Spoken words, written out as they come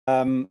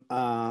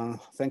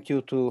Thank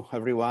you to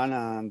everyone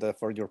and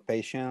for your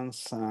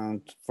patience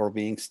and for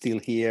being still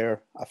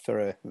here after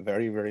a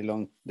very, very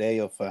long day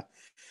of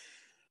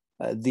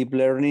deep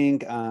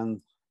learning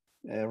and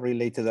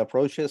related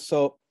approaches.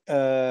 So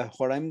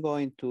what I'm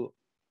going to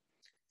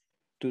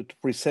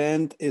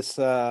present is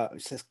a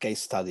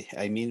case study.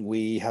 I mean,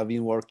 we have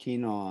been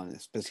working on a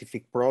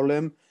specific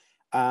problem,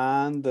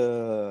 and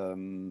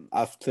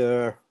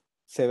after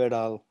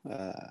several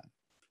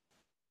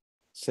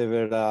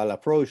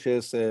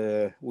approaches,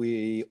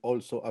 we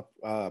also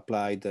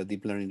applied the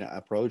deep learning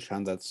approach,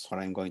 and that's what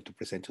I'm going to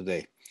present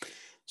today.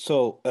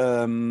 So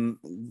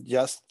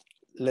just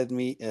let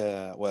me,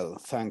 well,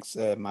 thanks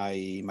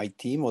my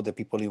team or the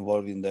people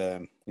involved in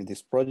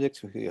this project,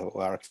 who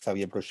are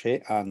Xavier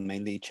Brochet and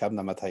mainly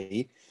Chabna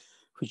Matai,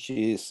 which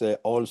is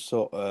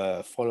also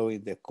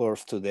following the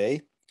course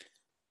today.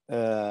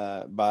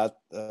 But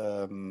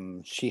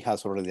she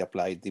has already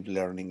applied deep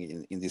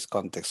learning in this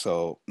context.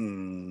 So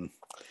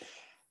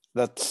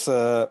that's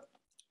that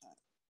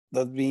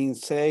being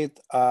said,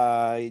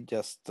 I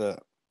just let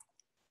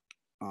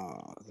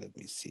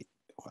me see.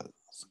 Well,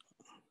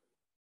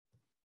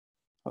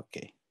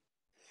 okay.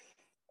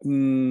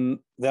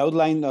 The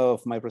outline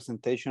of my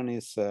presentation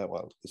is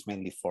well, it's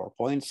mainly 4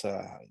 points.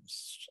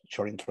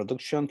 Short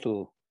introduction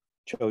to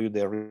show you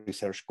the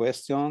research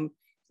question,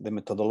 the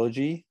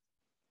methodology,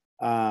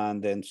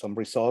 and then some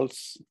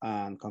results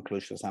and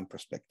conclusions and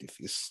perspective.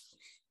 Is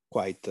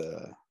quite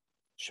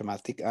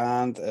schematic,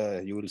 and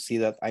you will see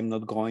that I'm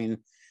not going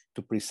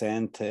to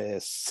present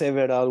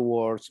several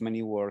words,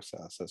 many words,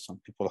 as some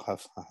people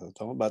have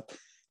done, but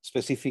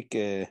specific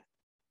a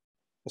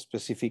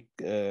specific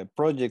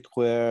project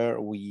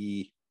where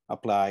we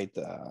applied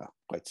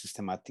quite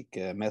systematic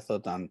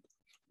method, and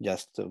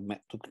just to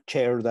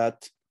share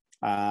that,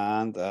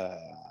 and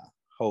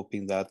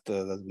hoping that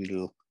that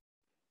will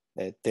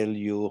tell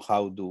you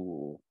how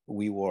do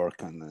we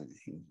work on,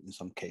 in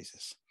some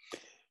cases.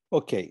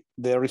 Okay,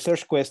 the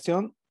research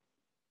question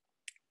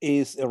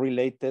is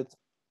related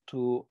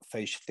to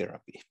phage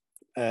therapy.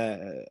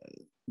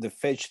 The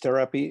phage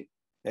therapy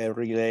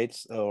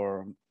relates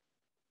or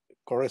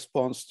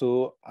corresponds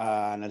to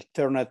an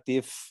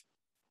alternative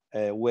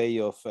way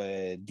of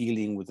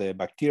dealing with the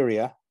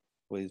bacteria,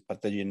 with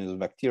pathogenous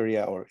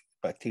bacteria or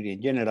bacteria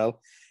in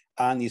general,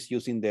 and is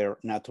using their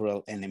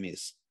natural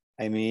enemies.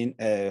 I mean,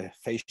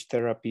 phage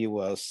therapy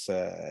was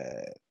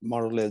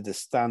more or less the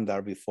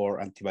standard before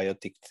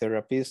antibiotic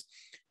therapies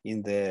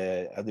at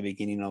the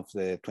beginning of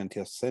the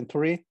 20th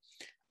century.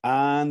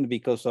 And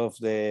because of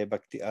the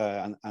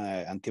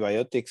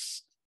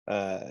antibiotics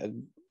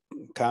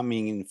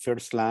coming in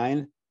first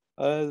line,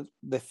 the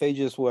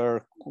phages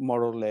were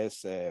more or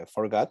less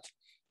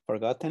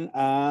forgotten,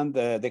 and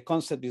the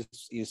concept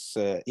is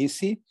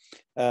easy.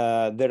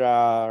 There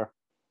are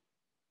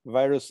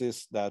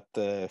viruses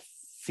that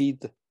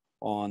feed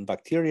on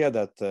bacteria,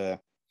 that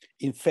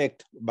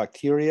infect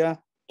bacteria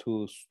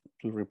to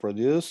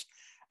reproduce,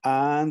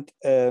 and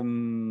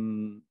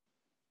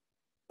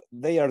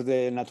they are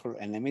the natural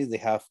enemies. They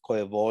have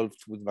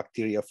co-evolved with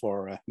bacteria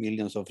for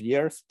millions of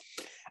years,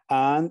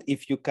 and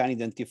if you can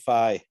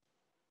identify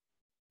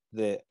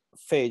the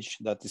phage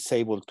that is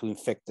able to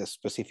infect a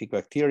specific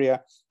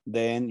bacteria,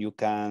 then you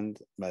can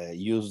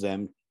use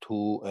them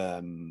to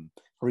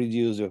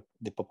reduce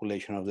the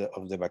population of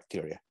the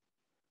bacteria,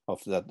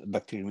 of that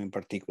bacterium in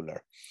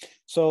particular.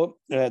 So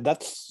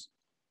that's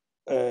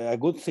a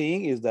good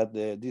thing, is that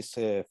these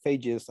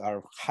phages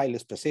are highly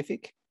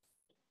specific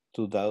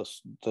to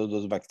those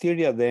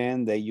bacteria.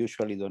 Then they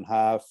usually don't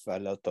have a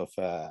lot of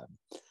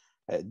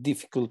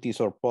difficulties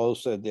or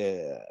pose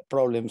the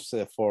problems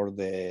for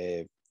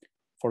the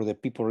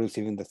people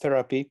receiving the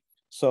therapy.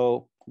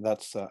 So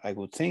that's a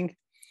good thing.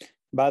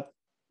 But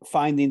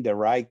finding the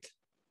right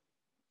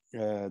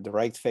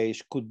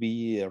phage could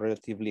be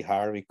relatively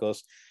hard,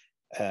 because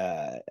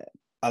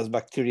as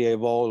bacteria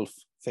evolve,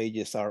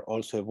 phages are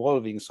also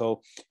evolving.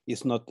 So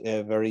it's not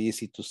very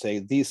easy to say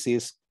this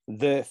is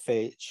the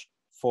phage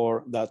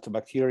for that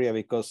bacteria,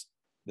 because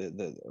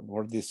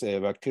for this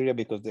bacteria,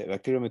 because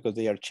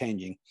they are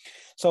changing.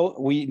 So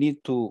we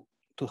need to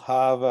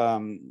have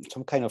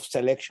some kind of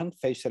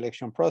phage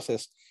selection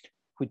process,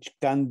 which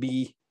can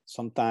be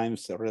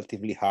sometimes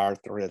relatively hard,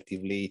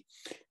 relatively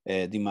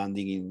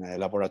demanding in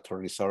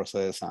laboratory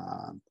resources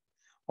and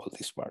all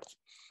these parts.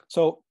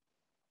 So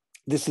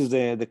this is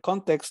the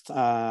context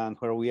and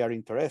where we are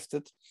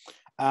interested.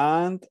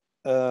 And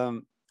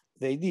the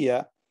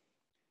idea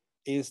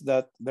is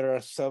that there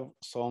are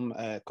some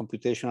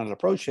computational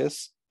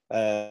approaches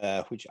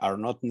which are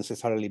not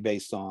necessarily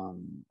based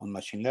on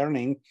machine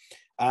learning.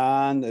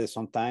 And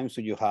sometimes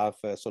you have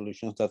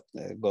solutions that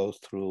go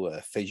through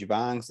phage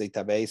banks,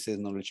 databases,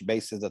 knowledge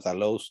bases that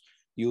allows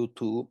you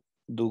to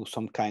do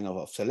some kind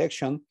of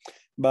selection.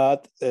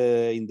 But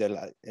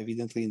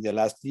evidently in the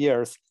last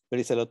years, there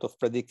is a lot of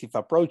predictive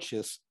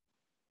approaches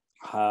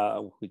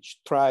which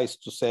tries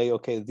to say,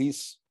 okay,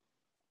 this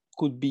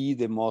could be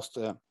the most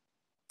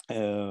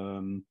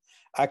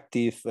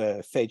active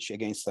phage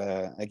against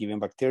a given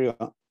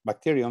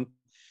bacterium,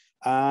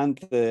 And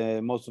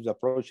most of the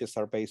approaches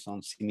are based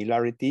on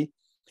similarity,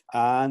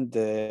 and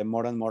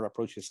more and more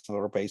approaches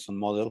are based on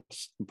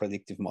models and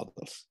predictive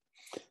models.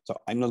 So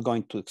I'm not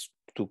going to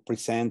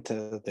present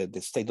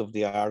the state of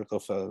the art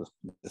of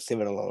the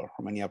several or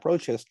many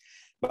approaches,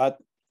 but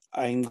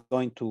I'm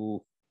going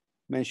to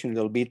mention a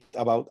little bit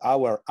about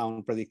our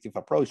own predictive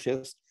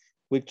approaches,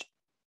 which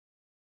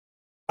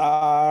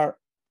are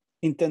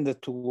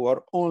intended to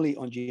work only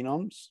on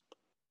genomes.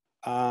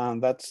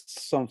 And that's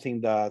something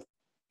that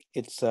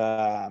it's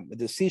a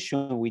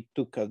decision we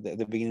took at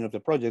the beginning of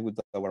the project with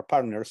our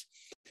partners,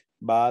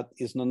 but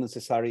it's not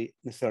necessarily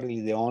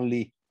the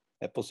only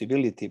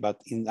possibility.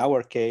 But in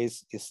our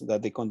case, is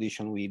that the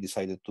condition we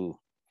decided to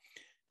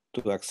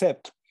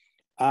accept.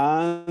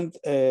 And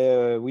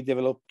we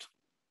developed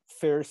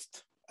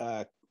first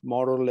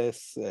more or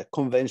less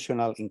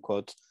conventional, in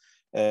quotes,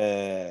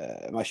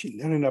 machine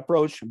learning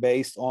approach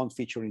based on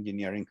feature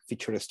engineering,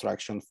 feature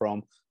extraction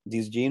from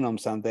these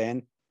genomes, and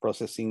then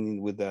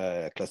processing with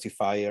the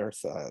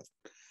classifiers.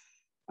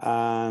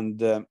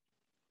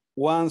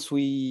 Once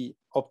we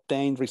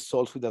obtained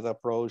results with that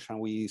approach and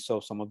we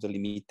saw some of the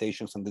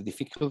limitations and the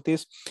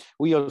difficulties,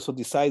 we also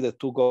decided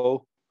to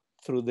go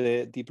through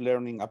the deep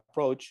learning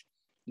approach,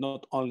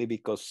 not only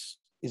because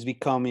it's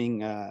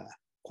becoming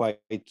quite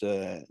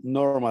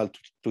normal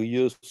to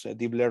use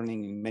deep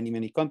learning in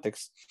many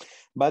contexts,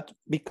 but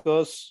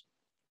because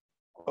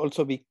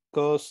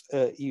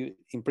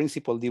in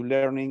principle, deep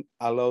learning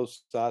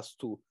allows us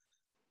to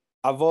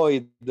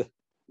avoid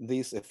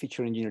this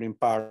feature engineering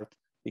part,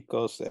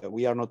 because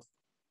we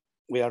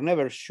are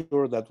never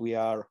sure that we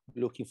are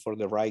looking for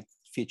the right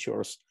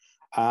features.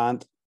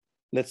 And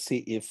let's see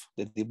if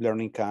the deep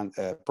learning can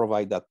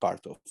provide that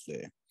part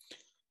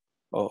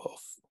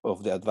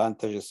of the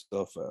advantages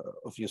of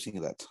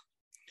using that.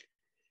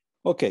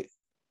 Okay,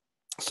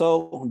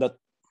 so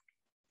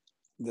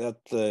that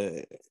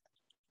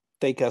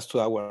take us to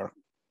our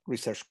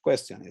research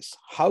question is,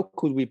 how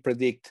could we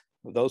predict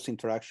those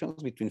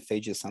interactions between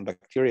phages and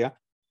bacteria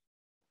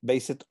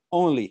based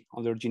only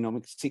on their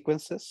genomic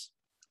sequences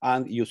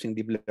and using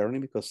deep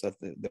learning, because that's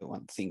the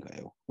one thing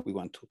we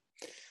want to.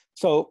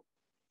 So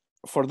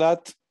for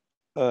that,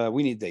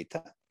 we need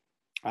data,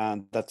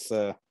 and that's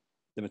the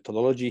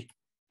methodology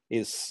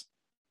is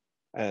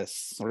a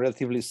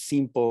relatively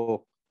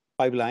simple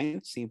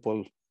pipeline,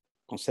 simple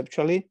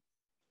conceptually.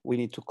 We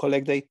need to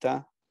collect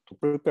data, to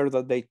prepare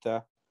that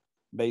data.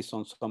 Based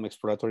on some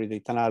exploratory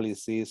data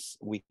analysis,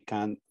 we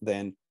can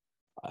then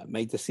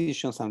make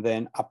decisions and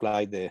then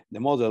apply the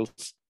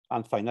models.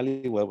 And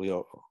finally, well,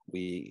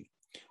 we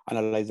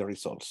analyze the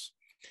results.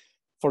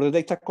 For the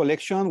data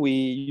collection, we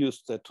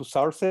used two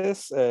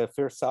sources.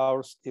 First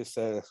source is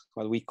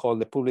what we call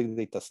the public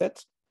data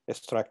set,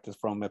 extracted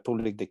from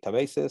public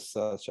databases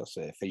such as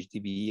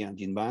phage-DB and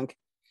GenBank.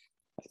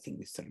 I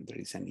think there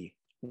is any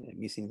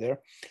missing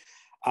there.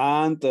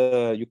 And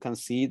you can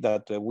see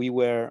that we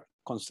were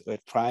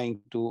trying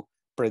to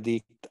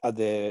predict at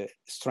the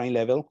strain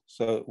level.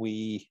 So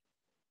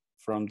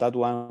from that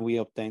one, we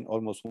obtained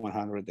almost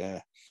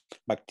 100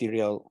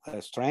 bacterial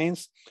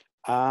strains,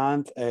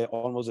 and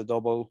almost a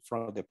double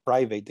from the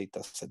private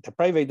data set. The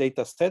private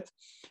data set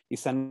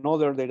is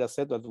another data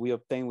set that we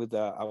obtained with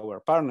our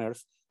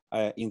partners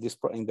in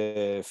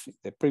the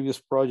previous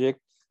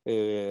project.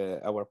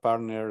 Our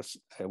partners,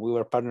 we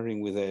were partnering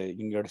with the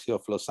University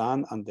of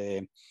Lausanne and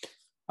the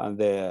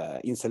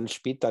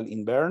Inselspital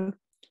in Bern.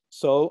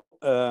 So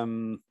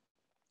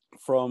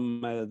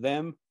from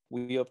them,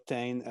 we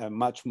obtain a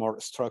much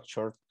more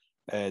structured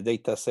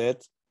data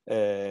set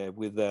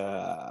with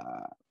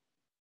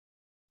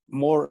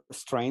more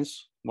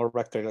strains, more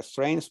bacterial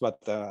strains, but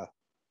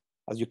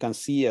as you can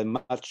see, a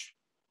much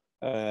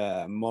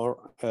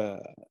more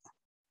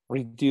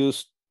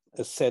reduced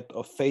set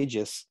of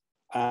phages,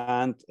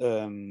 and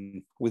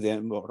with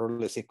a more or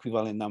less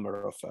equivalent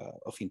number of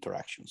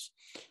interactions.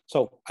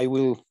 So I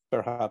will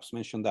perhaps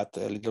mention that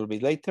a little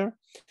bit later.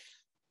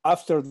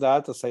 After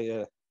that, as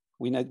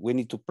we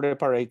need to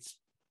prepare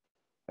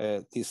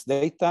this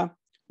data,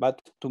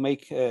 but to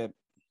make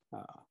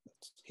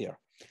here,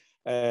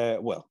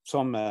 well,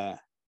 some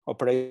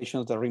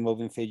operations that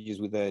removing phages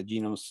with the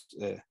genomes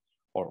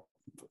or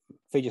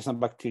phages and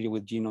bacteria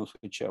with genomes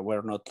which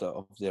were not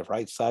of the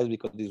right size,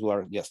 because these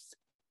were just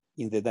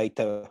in the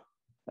data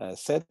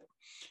set.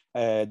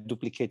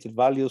 Duplicated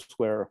values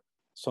where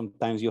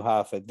sometimes you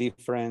have a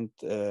different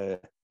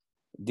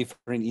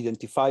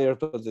identifier,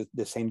 but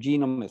the same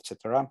genome,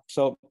 etc.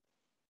 So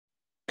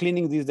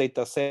cleaning these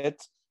data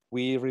sets,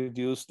 we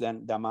reduced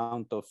then the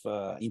amount of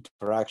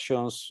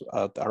interactions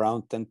at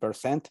around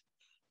 10%,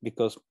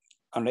 because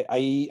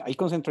I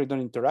concentrate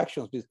on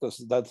interactions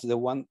because that's the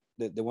one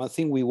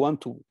thing we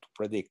want to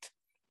predict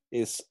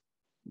is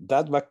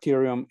that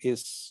bacterium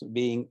is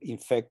being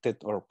infected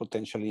or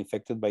potentially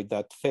infected by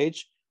that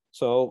phage.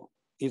 So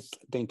the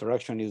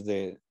interaction is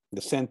the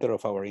center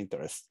of our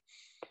interest.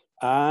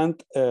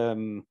 And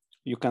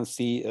you can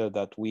see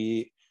that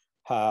we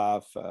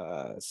have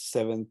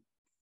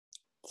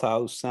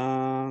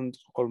 7,000,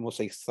 almost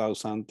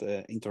 6,000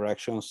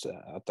 interactions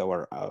at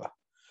our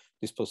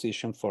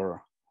disposition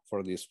for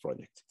this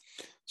project.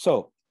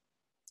 So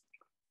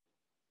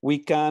we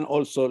can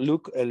also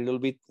look a little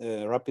bit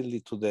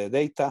rapidly to the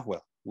data.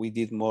 Well, we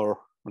did more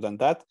than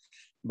that,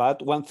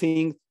 but one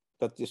thing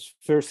that is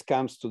first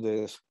comes to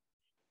the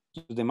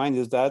mind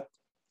is that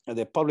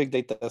the public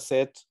data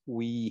set,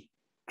 we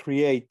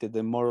created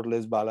a more or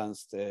less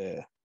balanced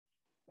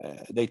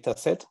data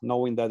set,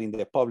 knowing that in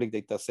the public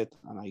data set,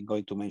 and I'm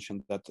going to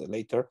mention that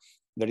later,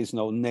 there is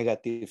no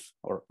negative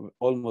or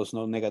almost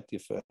no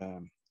negative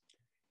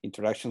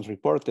interactions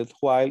reported,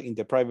 while in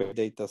the private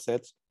data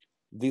sets,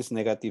 these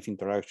negative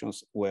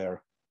interactions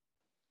were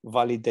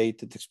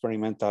validated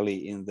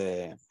experimentally in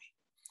the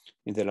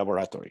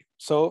laboratory.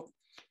 So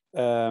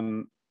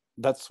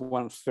that's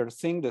one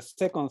first thing. The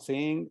second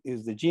thing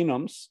is the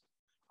genomes,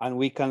 and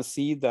we can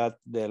see that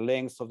the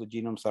lengths of the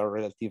genomes are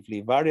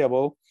relatively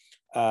variable,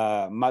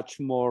 much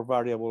more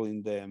variable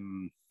in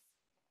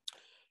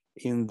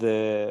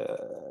the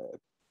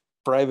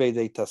private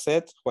data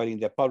set, while in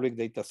the public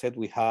data set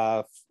we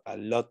have a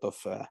lot of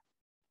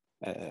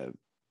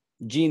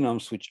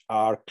genomes which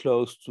are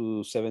close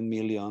to 7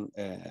 million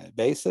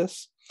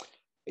bases.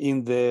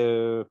 In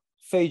the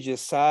phages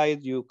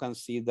side, you can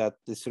see that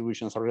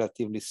distributions are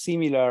relatively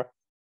similar,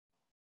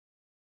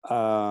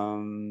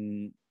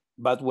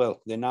 but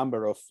well, the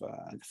number of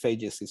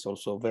phages is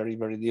also very,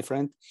 very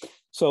different.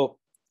 So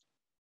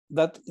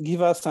that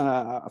gives us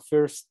a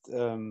first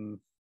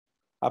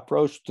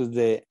approach to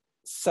the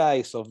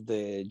size of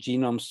the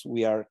genomes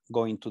we are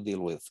going to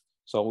deal with.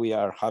 So we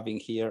are having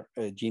here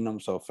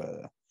genomes of,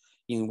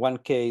 in one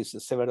case,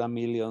 several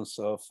millions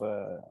of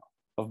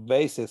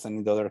bases, and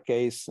in the other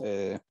case,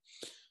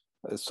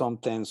 some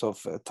tens of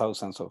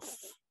thousands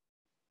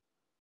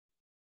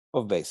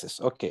of bases.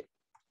 Okay,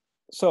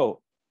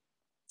 so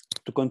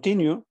to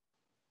continue,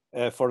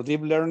 for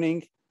deep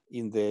learning,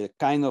 in the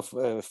kind of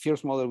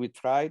first model we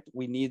tried,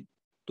 we need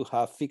to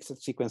have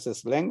fixed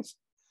sequences lengths.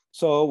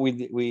 So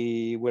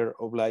we were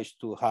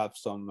obliged to have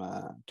some,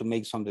 to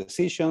make some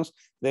decisions.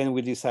 Then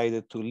we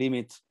decided to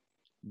limit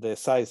the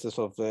sizes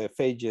of the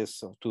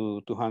phages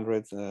to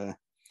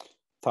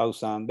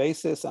 200,000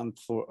 bases, and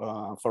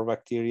for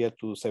bacteria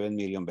to 7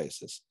 million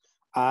bases.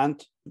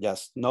 And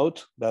just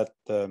note that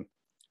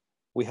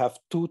we have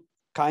two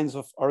kinds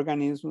of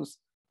organisms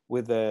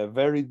with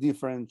very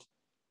different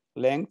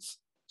lengths.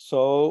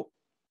 So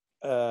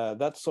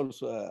that's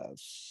also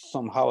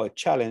somehow a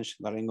challenge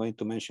that I'm going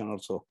to mention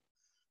also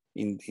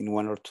in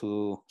one or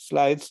two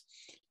slides.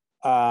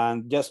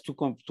 And just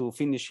to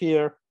finish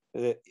here,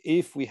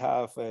 if we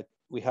have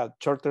had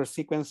shorter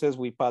sequences,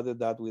 we padded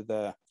that with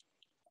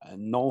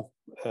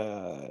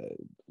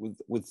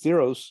with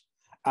zeros,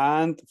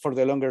 and for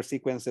the longer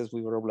sequences,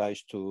 we were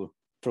obliged to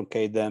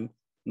truncate them,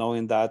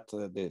 knowing that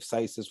the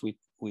sizes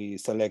we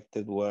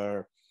selected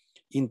were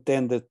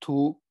intended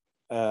to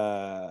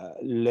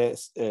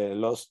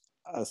lost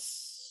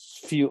as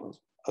few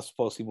as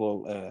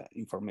possible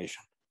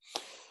information.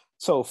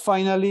 So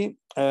finally,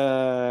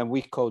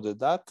 we coded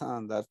that,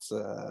 and that's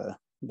the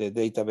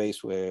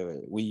database where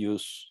we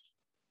use,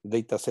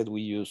 data set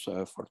we use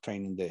for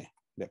training the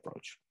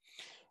approach.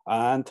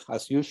 And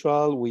as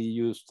usual, we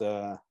used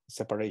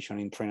separation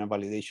in train and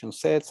validation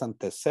sets and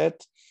test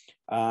set.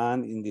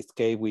 And in this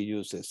case, we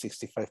use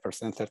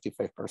 65%,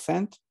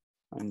 35%.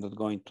 I'm not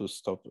going to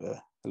stop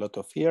a lot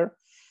of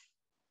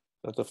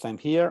time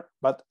here,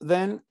 but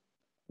then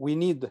we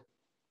need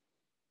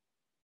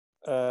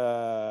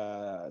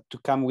to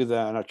come with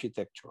an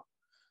architecture.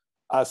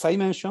 As I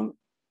mentioned,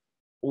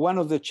 one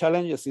of the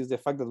challenges is the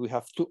fact that we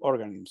have two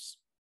organisms.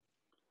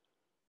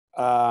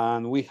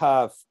 And we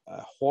have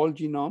whole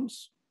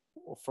genomes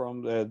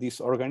from these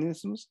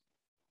organisms,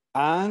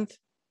 and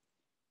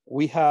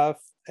we have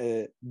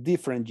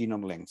different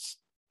genome lengths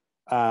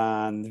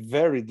and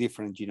very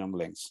different genome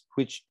lengths,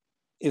 which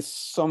is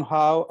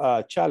somehow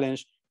a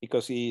challenge,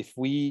 because if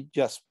we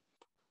just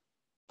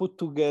put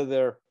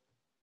together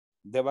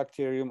the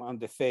bacterium and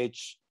the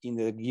phage in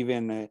the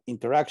given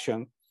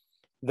interaction,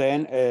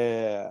 then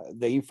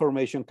the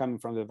information coming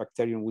from the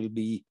bacterium will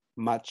be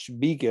much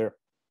bigger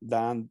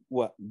than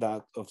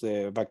that of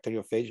the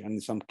BacterioPhage, and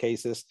in some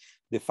cases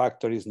the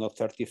factor is not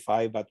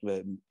 35 but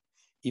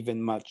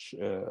even much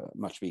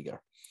bigger.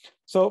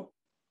 So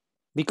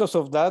because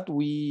of that,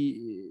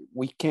 we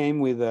came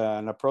with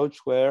an approach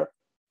where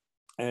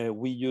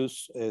we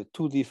use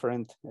two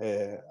different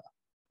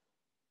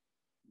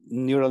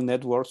neural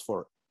networks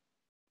for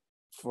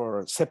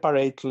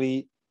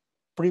separately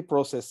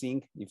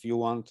pre-processing, if you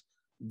want,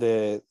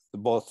 the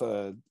both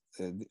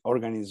the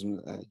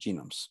organism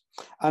genomes.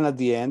 And at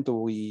the end,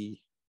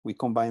 we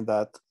combine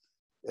that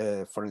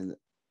for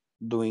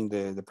doing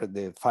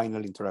the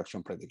final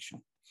interaction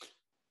prediction.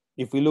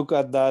 If we look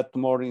at that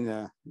more in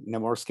a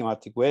more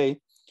schematic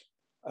way,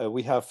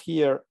 we have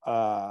here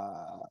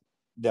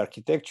the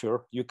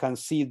architecture. You can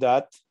see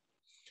that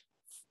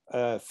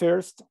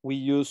first we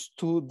use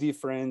two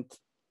different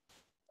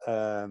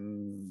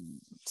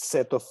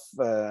set of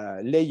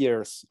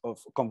layers, of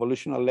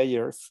convolutional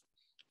layers,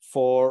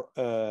 for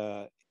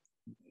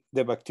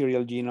the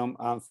bacterial genome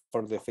and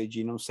for the phage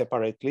genome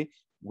separately,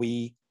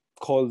 We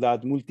call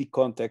that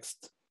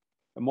multi-context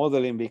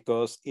modeling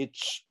because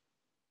each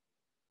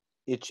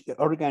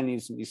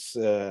organism is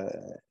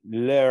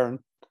learned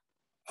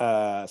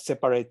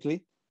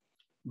separately,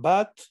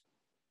 but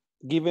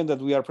given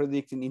that we are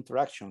predicting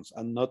interactions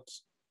and not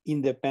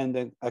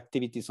independent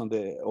activities on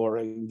the or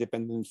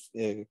independent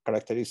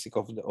characteristic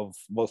of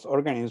both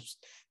organisms,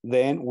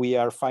 then we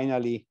are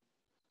finally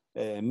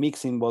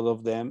mixing both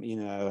of them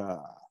in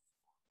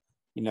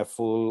a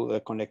full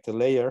connected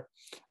layer,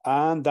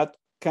 and that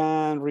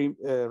can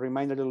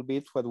remind a little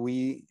bit what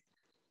we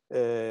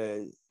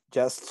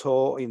just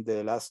saw in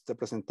the last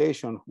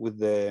presentation with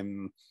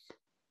the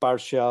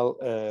partial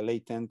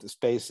latent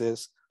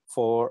spaces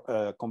for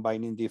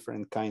combining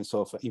different kinds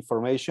of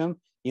information.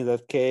 In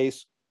that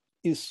case,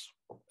 is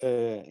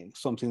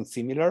something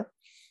similar.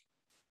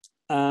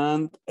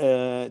 And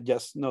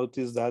just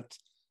notice that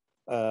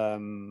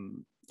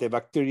the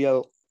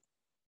bacterial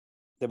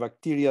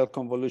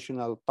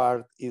convolutional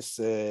part is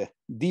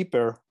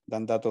deeper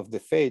than that of the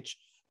phage.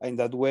 In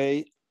that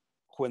way,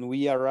 when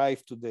we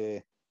arrive to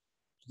the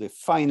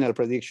final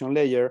prediction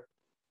layer,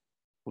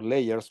 or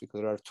layers,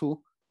 because there are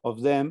two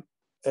of them,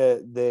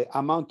 the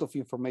amount of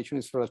information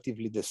is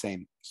relatively the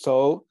same.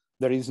 So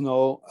there is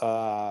no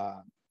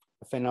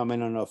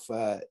phenomenon of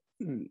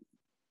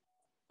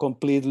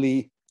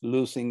completely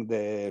losing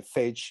the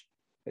phage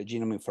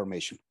genome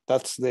information.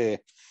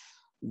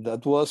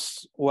 That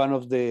was one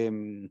of the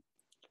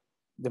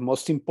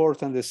most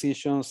important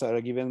decisions at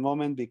a given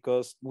moment,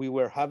 because we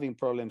were having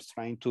problems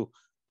trying to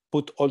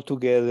put all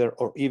together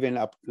or even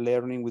up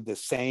learning with the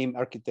same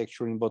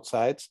architecture in both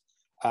sides.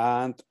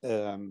 And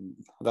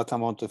that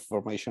amount of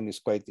information is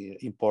quite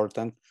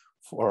important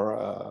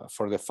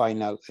for the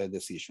final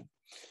decision.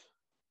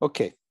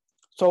 Okay,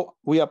 so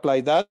we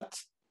applied that.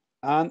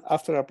 And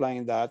after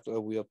applying that,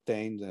 we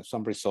obtained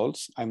some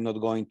results. I'm not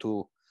going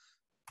to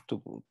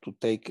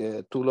take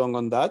too long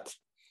on that.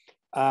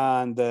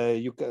 And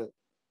you can,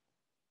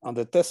 on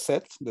the test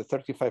set, the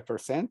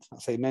 35%,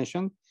 as I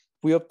mentioned,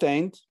 we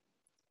obtained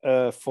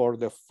for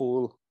the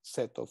full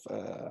set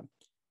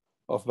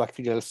of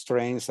bacterial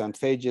strains and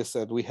phages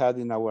that we had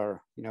in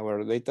our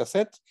data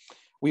set.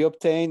 We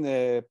obtained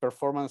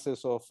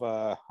performances of,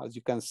 as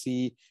you can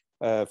see,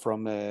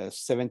 from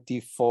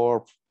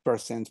 74%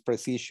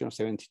 precision,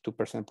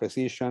 72%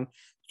 precision,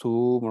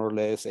 to more or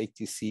less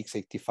 86,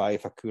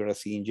 85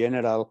 accuracy in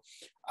general,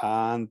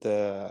 and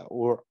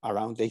or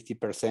around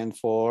 80%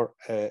 for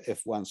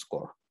F1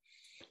 score.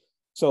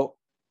 So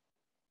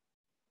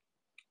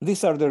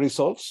these are the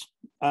results.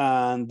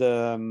 And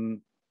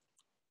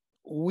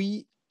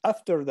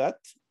after that,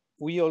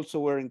 we also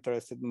were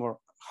interested more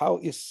how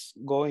is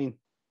going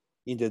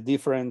in the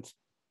different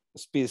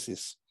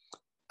species.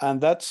 And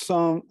that's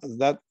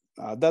at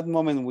that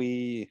moment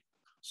we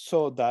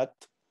saw that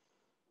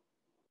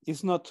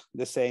it's not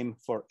the same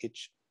for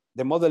each.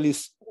 The model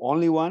is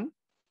only one.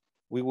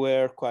 We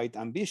were quite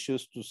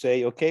ambitious to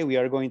say, okay, we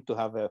are going to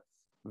have a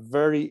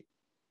very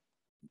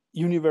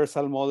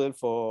universal model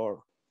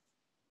for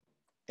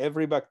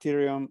every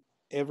bacterium,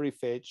 every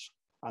phage,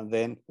 and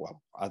then,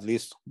 well, at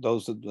least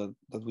those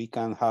that we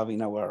can have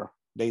in our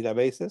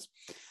databases.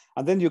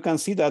 And then you can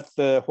see that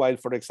while,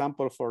 for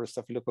example, for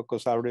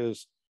Staphylococcus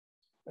aureus,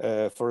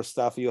 for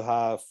staph, you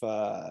have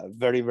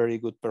very, very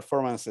good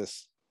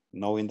performances,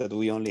 knowing that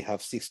we only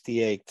have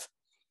 68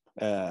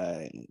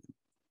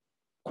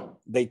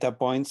 data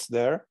points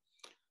there.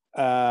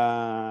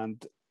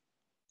 And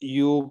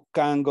you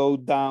can go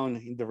down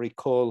in the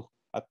recall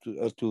up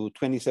to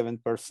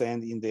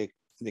 27% in the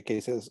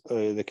case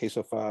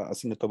of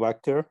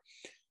Acinetobacter.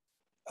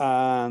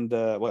 And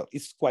well,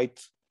 it's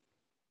quite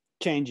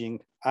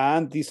changing.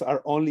 And these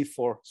are only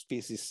 4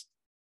 species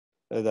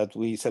that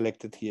we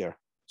selected here.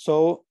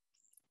 So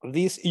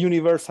this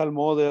universal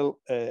model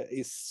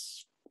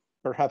is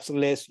perhaps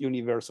less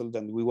universal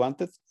than we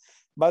wanted,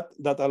 but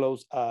that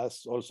allows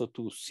us also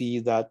to see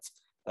that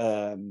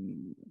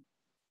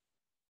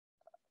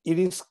it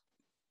is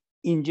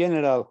in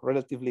general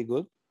relatively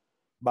good,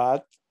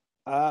 but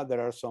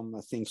there are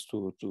some things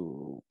to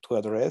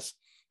address.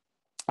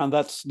 And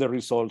that's the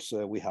results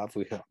we have.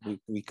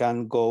 We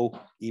can go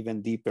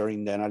even deeper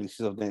in the analysis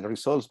of the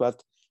results,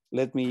 but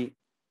let me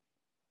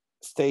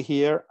stay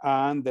here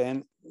and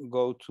then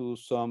go to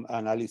some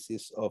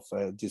analysis of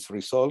these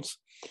results,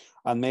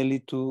 and mainly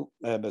to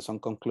some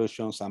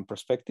conclusions and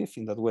perspective.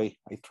 In that way,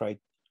 I tried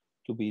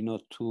to be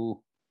not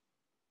too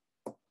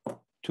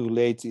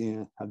late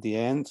at the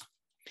end.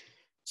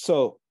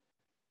 So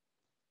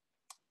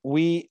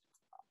we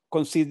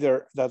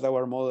consider that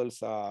our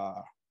models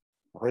are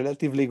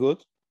relatively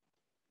good.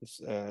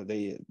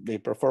 The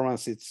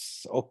performance,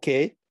 it's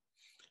okay.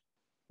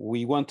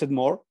 We wanted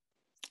more,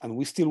 and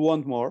we still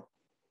want more,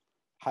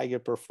 higher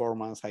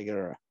performance,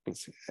 higher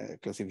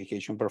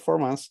classification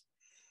performance.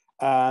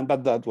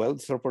 But that, well,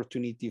 it's an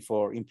opportunity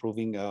for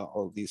improving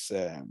all these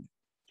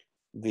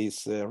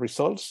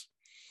results.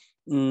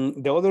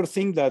 The other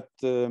thing that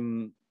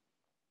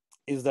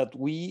is that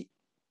we,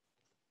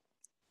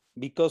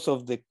 because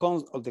of the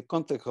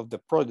context of the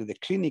project, the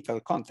clinical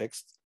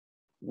context,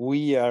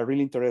 we are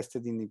really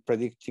interested in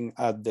predicting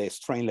at the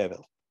strain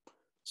level.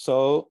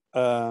 So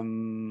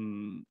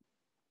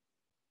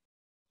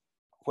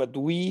what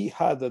we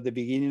had at the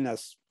beginning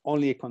as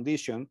only a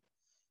condition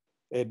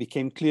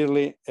became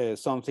clearly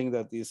something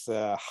that is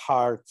a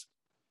hard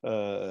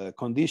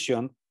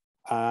condition.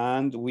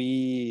 And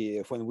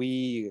when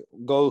we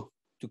go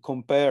to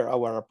compare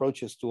our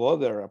approaches to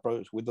other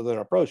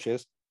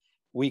approaches,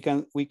 we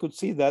could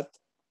see that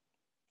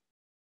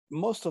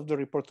most of the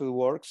reported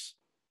works,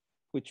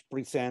 which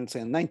presents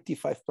a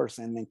 95%,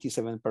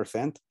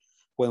 97%,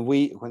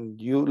 when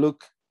you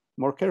look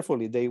more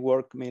carefully, they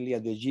work mainly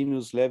at the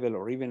genus level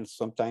or even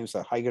sometimes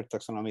at higher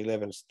taxonomy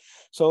levels.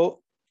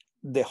 So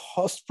the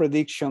host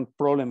prediction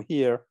problem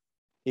here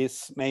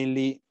is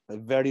mainly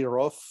very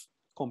rough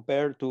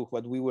compared to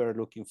what we were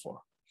looking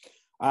for.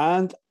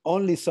 And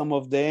only some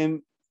of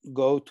them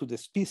go to the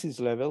species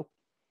level,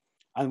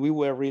 and we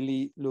were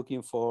really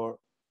looking for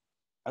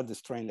at the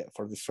strain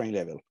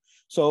level.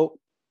 So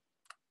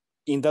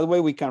in that way,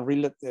 we can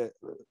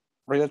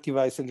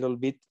relativize a little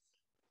bit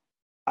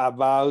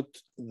about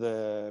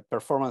the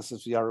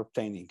performances we are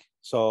obtaining.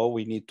 So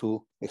we need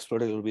to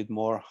explore a little bit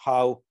more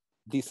how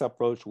this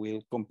approach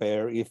will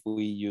compare if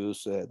we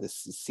use the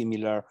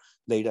similar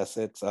data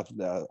sets as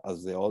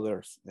the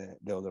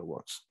other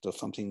works. So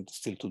something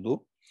still to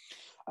do.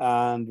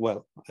 And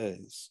well,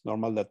 it's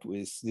normal that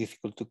it's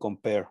difficult to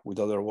compare with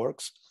other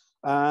works,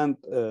 and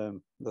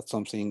that's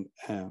something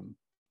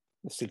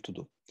still to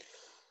do.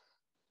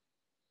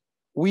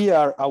 We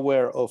are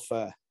aware of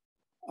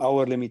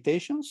our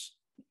limitations,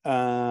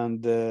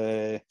 and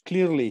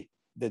clearly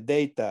the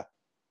data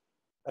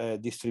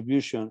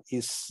distribution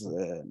is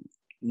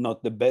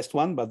not the best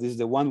one, but this is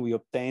the one we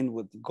obtained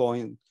with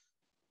going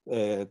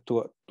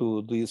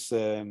to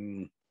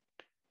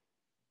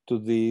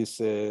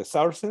these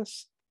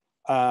sources.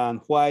 And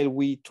while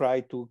we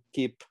try to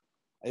keep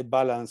a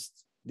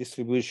balanced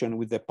distribution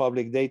with the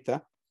public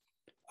data,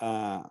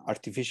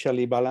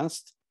 artificially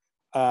balanced,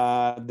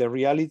 the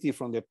reality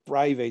from the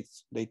private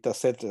data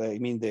set, I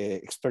mean the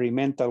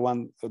experimental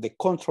one, the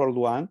controlled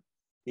one,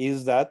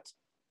 is that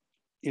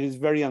it is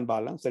very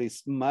unbalanced. There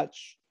is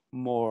much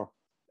more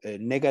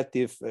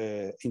negative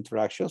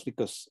interactions,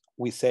 because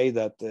we say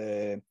that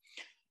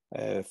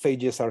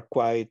phages are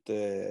quite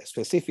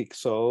specific,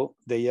 so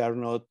they are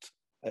not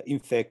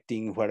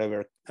infecting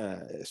whatever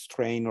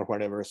strain or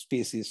whatever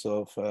species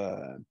of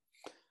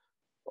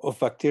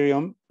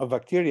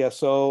bacteria.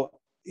 So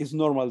it's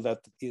normal that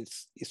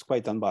it's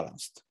quite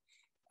unbalanced.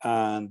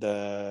 And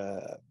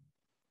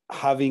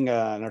having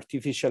an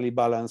artificially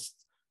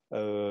balanced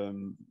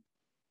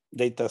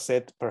data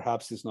set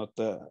perhaps is not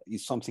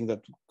is something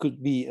that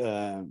could be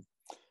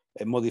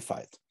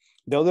modified.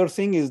 The other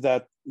thing is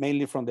that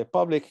mainly from the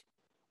public,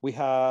 we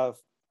have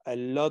a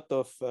lot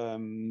of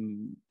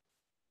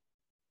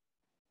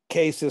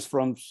cases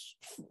from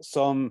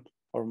some,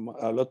 or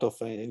a lot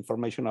of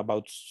information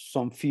about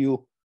some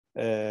few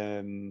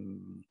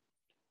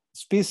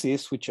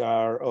species which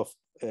are of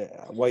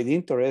wide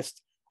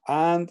interest,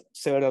 and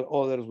several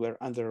others were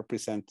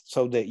underrepresented.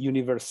 So the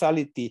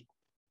universality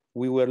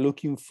we were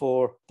looking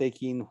for,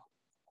 taking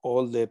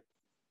all the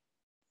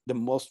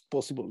most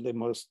possible,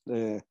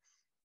 the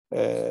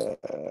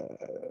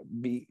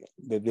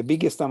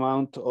biggest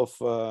amount of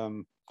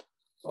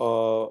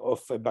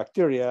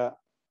bacteria,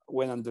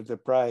 went under the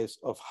price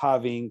of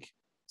having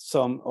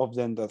some of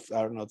them that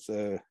are not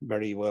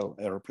very well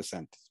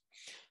represented.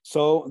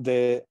 So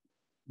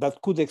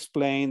that could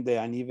explain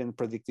the uneven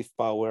predictive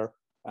power,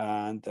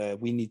 and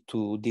we need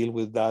to deal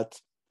with that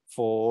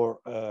for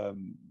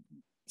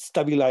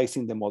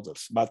stabilizing the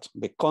models, but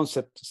the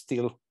concept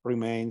still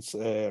remains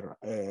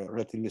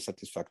relatively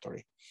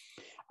satisfactory.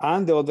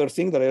 And the other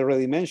thing that I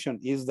already mentioned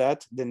is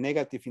that the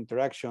negative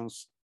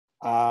interactions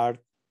are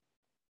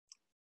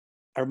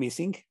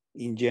missing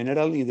in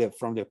general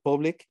from the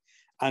public,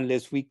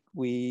 unless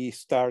we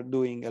start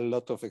doing a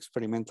lot of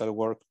experimental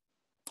work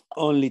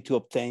only to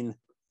obtain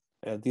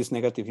these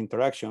negative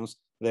interactions.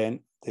 Then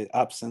the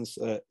absence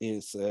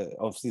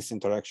of this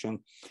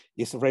interaction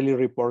is rarely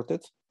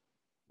reported.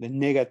 The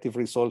negative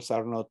results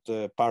are not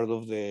part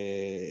of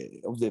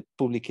the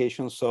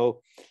publication,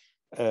 so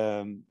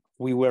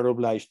we were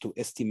obliged to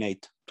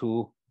estimate,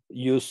 to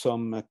use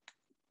some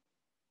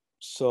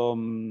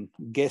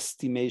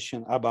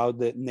guesstimation about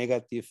the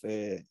negative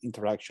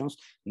interactions,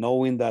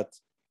 knowing that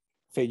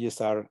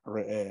phages are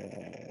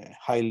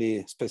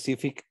highly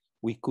specific.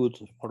 We could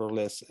more or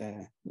less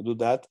do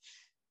that,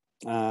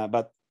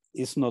 but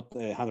it's not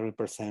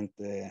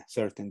 100%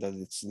 certain that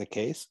it's the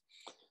case.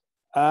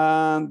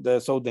 And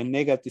so the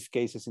negative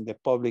cases in the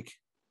public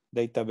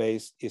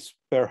database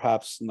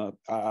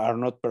are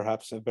not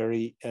perhaps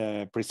very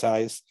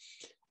precise,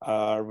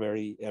 are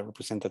very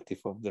representative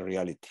of the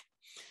reality.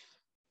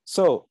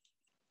 So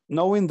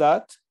knowing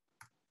that,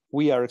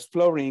 we are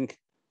exploring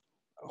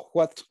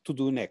what to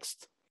do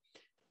next.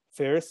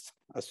 First,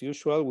 as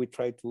usual, we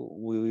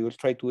will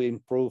try to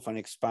improve and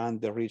expand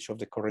the reach of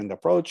the current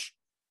approach.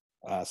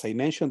 As I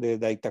mentioned, the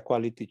data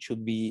quality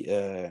should be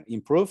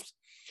improved,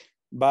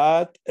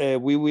 but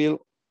we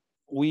will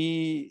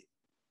we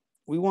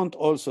want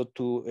also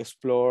to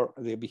explore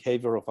the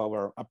behavior of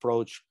our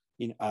approach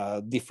in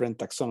different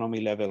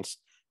taxonomy levels,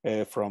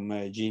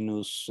 from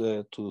genus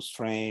to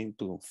strain,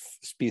 to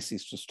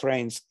species to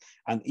strains,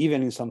 and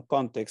even in some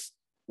contexts,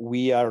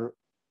 we are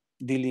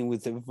dealing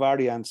with the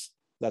variants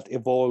that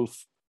evolve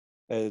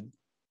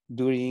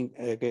during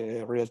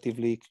a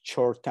relatively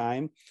short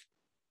time,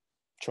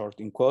 short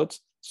in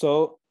quotes.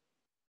 So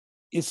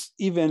it's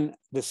even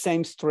the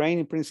same strain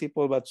in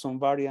principle, but some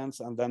variants,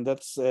 and then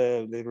that's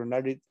the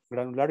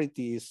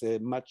granularity is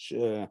much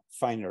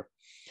finer.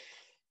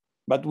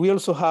 But we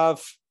also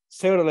have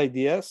several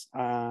ideas,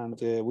 and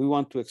we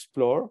want to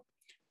explore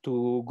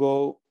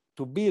to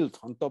build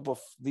on top of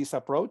this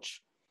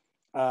approach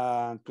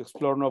and to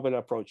explore novel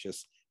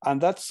approaches.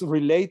 And that's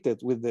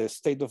related with the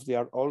state of the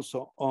art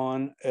also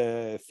on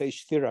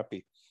phage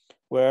therapy,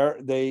 where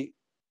they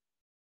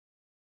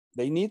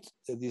need,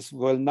 it is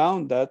well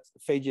known that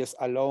phages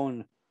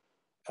alone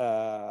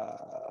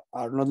are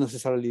not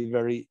necessarily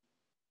very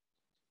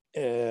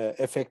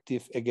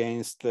effective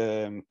against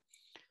some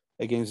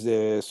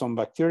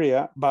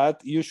bacteria,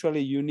 but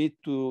usually you need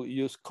to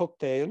use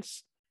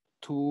cocktails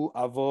to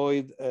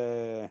avoid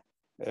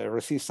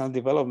resistance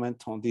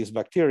development on these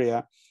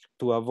bacteria,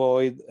 to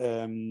avoid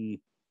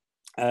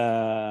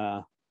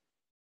a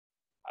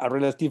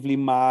relatively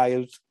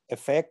mild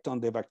effect on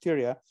the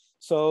bacteria.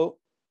 So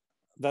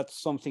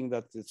that's something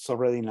that it's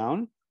already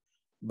known,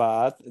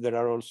 but there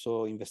are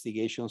also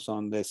investigations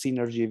on the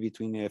synergy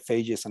between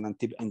phages and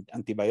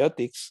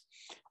antibiotics,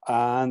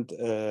 and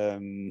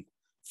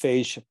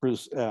phage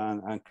plus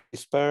and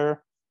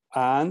CRISPR,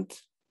 and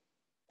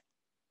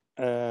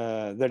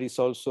there is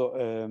also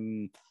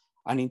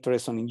an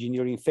interest on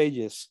engineering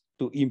phages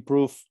to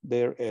improve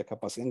their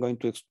capacity. I'm going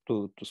to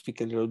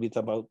speak a little bit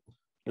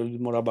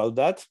more about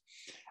that.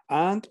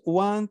 And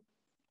one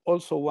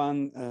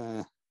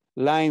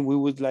line we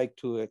would like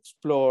to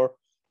explore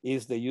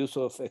is the use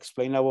of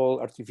explainable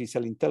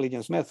artificial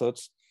intelligence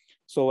methods,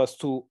 so as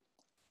to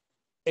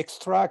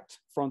extract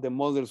from the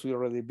models we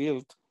already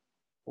built,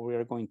 or we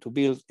are going to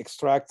build,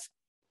 extract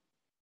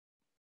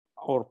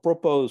or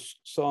propose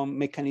some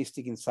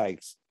mechanistic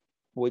insights,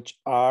 which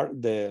are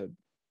the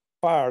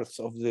parts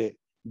of the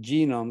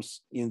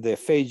genomes in the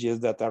phages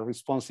that are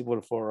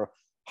responsible for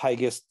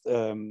highest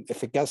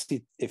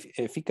efficacy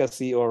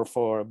or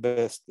for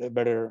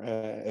better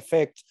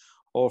effect,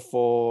 or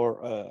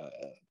for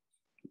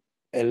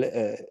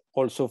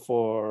also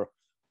for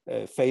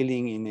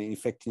failing in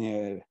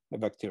infecting a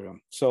bacterium.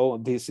 So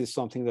this is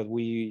something that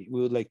we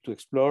would like to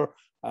explore,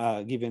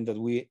 given that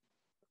we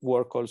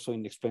work also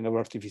in explainable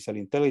artificial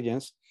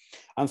intelligence.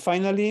 And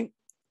finally,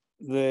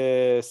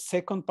 the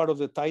second part of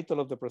the title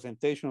of the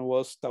presentation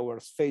was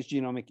towards phage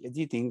genomic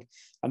editing.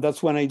 And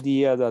that's one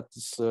idea that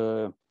is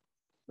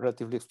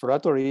relatively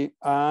exploratory.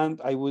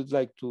 And I would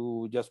like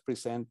to just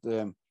present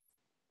that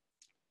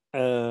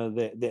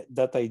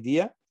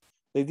idea.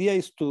 The idea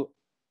is to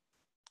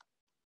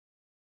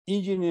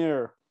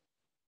engineer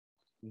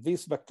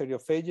these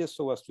bacteriophages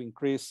so as to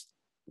increase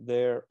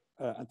their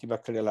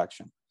antibacterial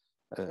action,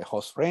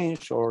 host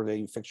range, or the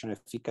infection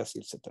efficacy,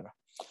 etc.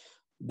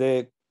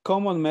 The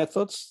common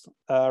methods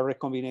are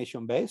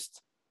recombination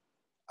based,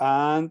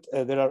 and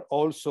there are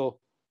also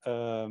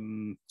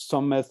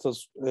some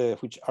methods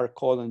which are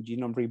called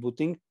genome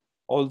rebooting.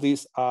 All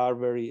these are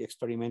very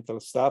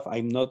experimental stuff.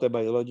 I'm not a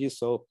biologist,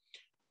 so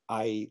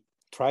I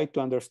try to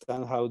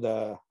understand how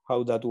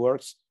that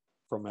works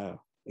from a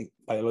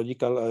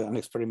biological and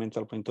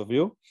experimental point of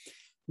view.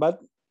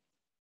 But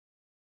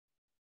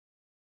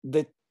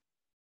the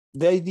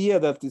idea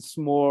that is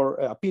more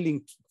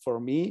appealing for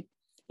me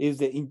is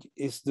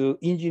to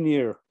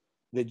engineer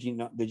the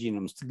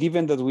genomes.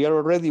 Given that we are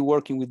already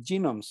working with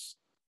genomes,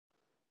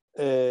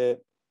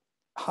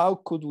 how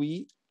could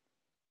we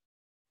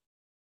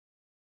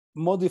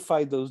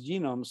modify those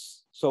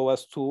genomes so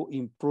as to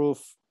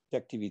improve the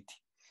activity?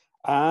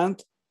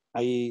 And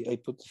I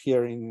put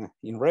here in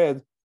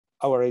red,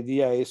 our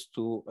idea is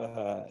to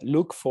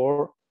look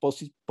for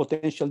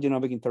potential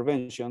genomic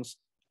interventions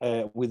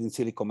with in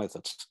silico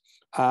methods.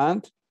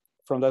 And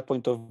from that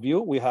point of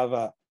view, we have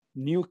a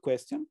new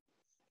question,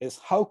 is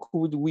how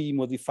could we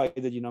modify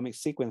the genomic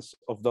sequence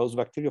of those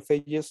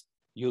bacteriophages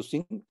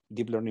using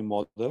deep learning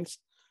models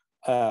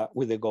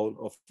with the goal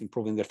of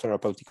improving their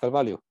therapeutical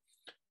value?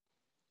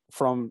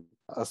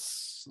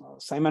 As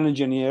I'm an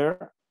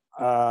engineer,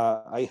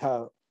 I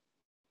have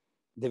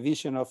the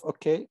vision of,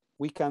 okay,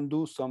 we can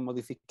do some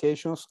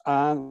modifications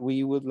and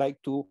we would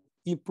like to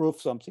improve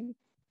something,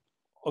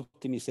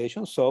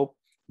 optimization. So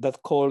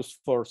that calls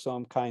for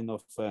some kind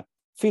of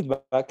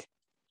feedback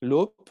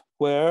loop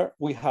where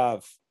we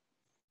have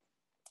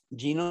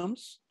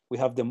genomes, we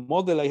have the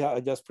model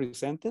I just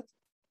presented,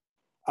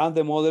 and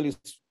the model is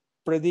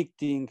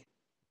predicting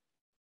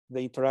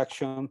the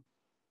interaction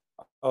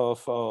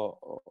of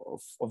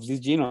these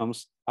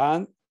genomes.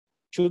 And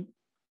should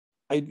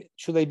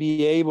I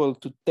be able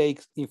to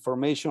take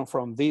information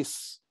from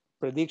these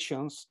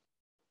predictions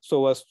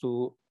so as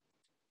to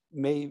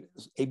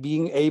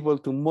being able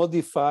to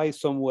modify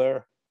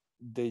somewhere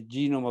the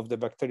genome of the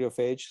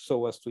bacteriophage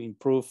so as to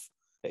improve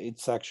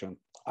its action.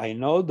 I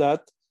know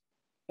that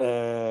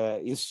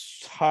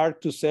it's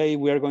hard to say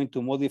we are going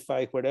to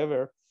modify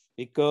whatever,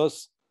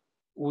 because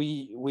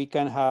we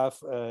can have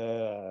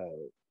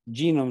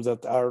genomes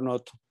that are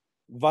not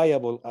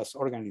viable as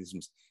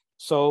organisms.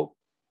 So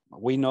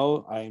we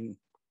know, I'm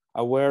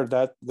aware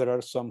that there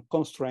are some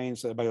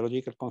constraints,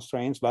 biological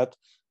constraints, but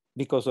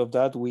because of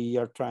that, we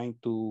are trying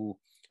to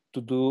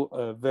do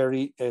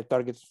very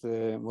targeted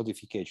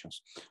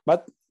modifications.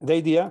 But the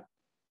idea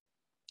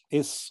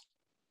is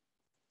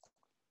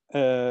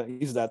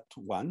that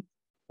one,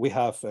 we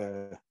have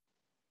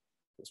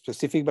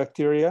specific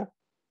bacteria,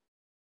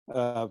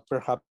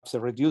 perhaps a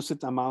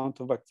reduced amount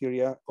of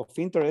bacteria of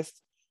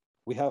interest.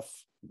 We have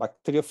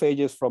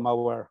bacteriophages from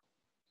our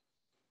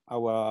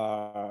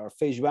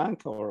phage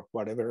bank or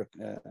whatever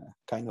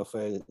kind of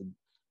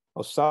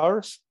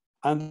SARS.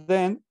 And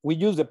then we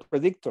use the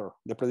predictor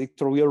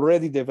we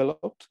already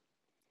developed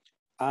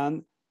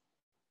and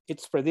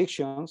its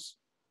predictions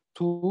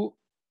to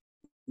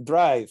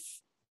drive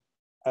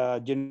a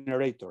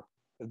generator.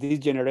 This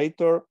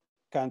generator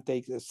can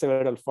take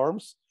several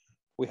forms.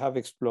 We have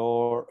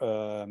explored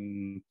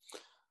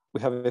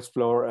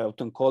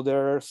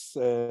autoencoders,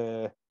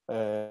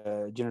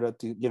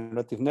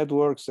 generative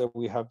networks.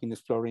 We have been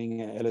exploring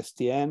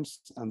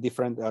LSTMs and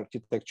different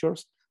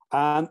architectures.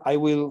 And I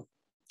will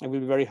be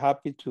very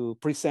happy to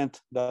present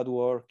that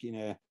work in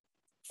a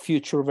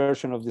future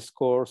version of this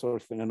course or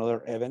in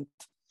another event.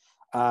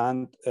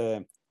 And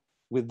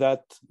with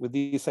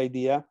this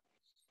idea,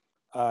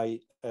 I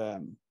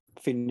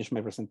finish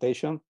my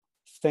presentation.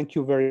 Thank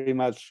you very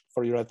much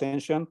for your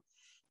attention.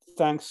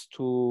 Thanks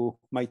to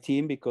my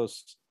team,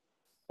 because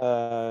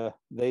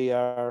they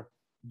are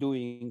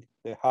doing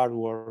the hard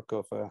work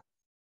of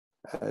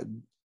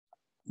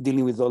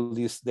dealing with all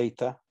this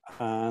data.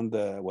 And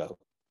well,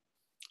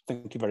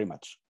 thank you very much.